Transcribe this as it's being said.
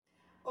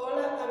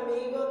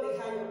amigos de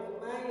Hive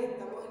Open Mic,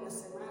 estamos en la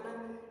semana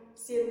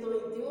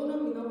 121.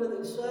 Mi nombre de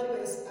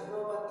usuario es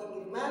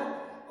 @ingrimar.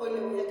 Hoy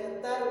les voy a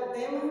cantar un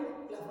tema,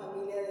 la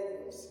familia de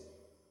Dios.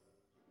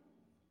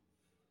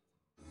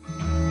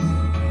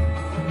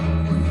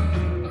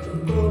 Yo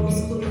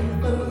conozco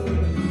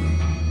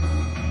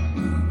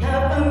la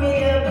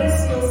familia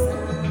preciosa,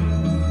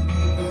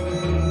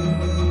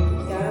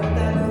 que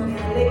canta con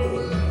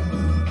alegría,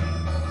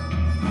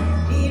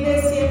 vive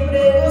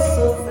siempre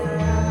gozosa,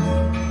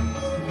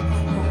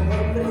 cuando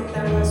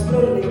enfrentan los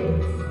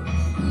problemas,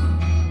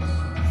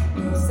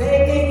 no se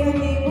quejan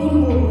ni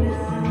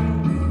murmuran,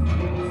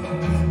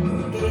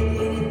 porque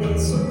tienen de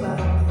su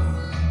parte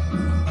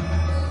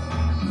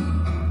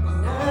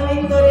una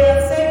victoria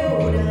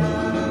segura.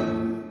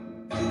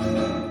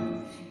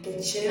 Qué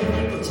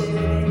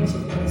chévere,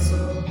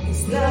 son,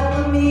 es la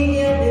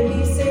familia de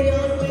mi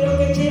Señor, pero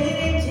qué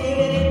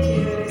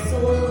chévere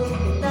son,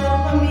 esta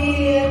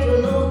familia yo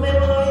no me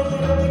voy,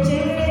 pero qué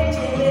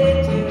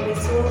chévere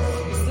son,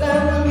 es la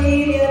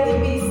familia de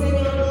mi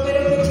Señor,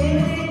 pero qué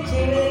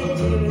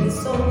chévere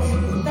son,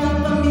 esta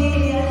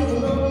familia yo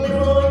no me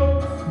voy.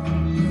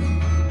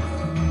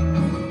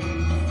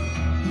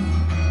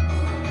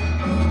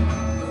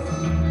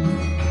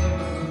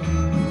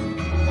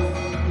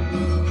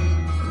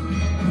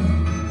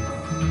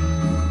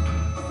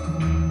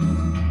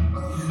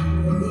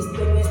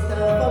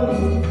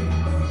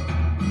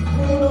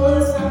 Uno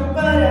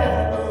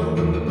desamparado,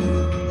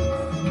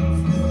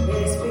 de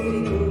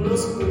espíritu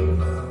los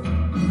cura,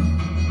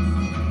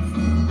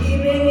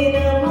 viven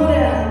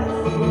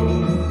enamorados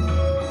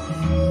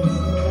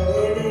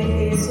de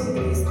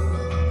Jesucristo.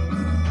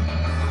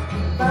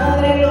 El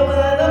Padre lo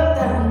va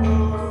adoptando,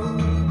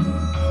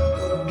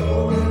 por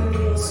todo el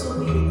Dios su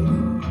vida,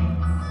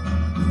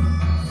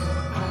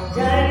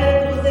 allá en la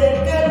cruz del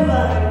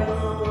Calvario.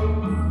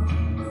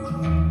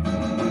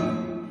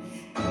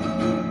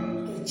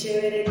 Qué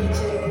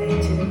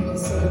chévere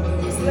son,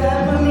 es la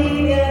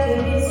familia de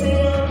mi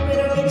Señor,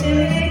 pero qué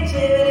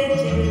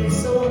chévere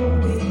son,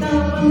 esta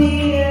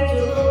familia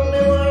yo no me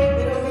voy,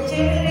 pero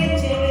qué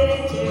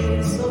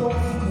chévere son,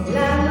 es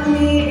la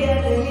familia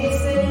de mi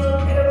Señor,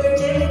 pero qué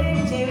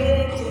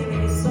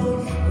chévere son,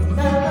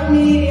 esta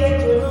familia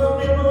yo no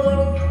me voy.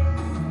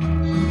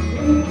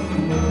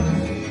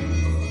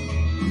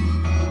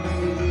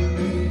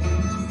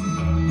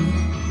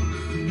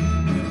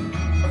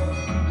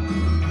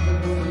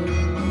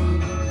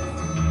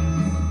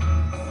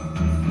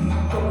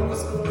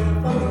 Conozco una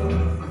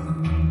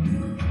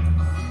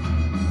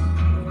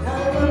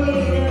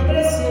familia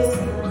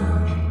preciosa,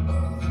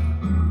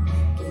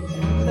 que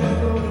canta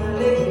con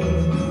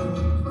alegría,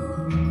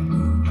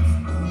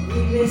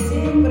 vive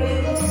siempre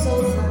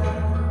gozosa,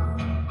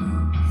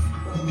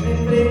 cuando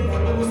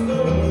enfrentan los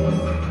problemas,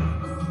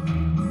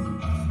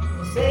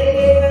 no se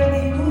quejan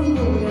ni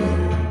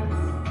murmuran,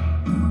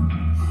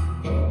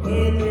 porque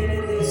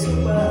tienen de su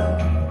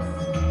parte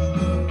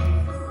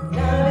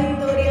una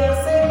victoria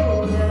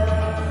segura.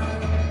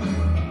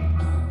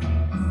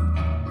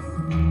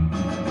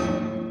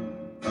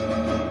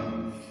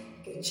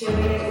 Qué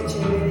chévere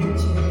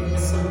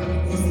son,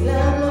 es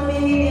la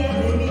familia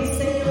de mi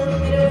Señor,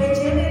 pero qué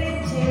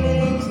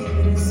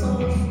chévere son,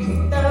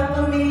 esta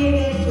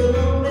familia yo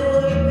no me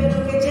voy, pero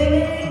qué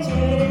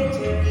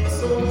chévere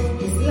son,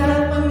 es la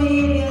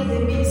familia de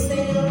mi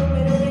Señor,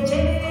 pero qué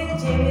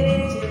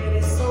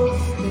chévere son,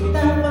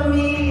 esta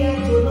familia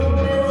yo no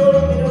me voy,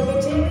 pero qué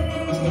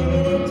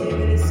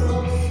chévere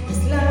son,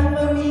 es la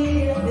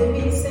familia de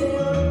mi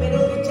Señor, pero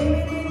qué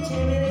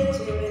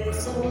chévere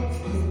son,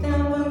 esta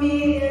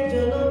familia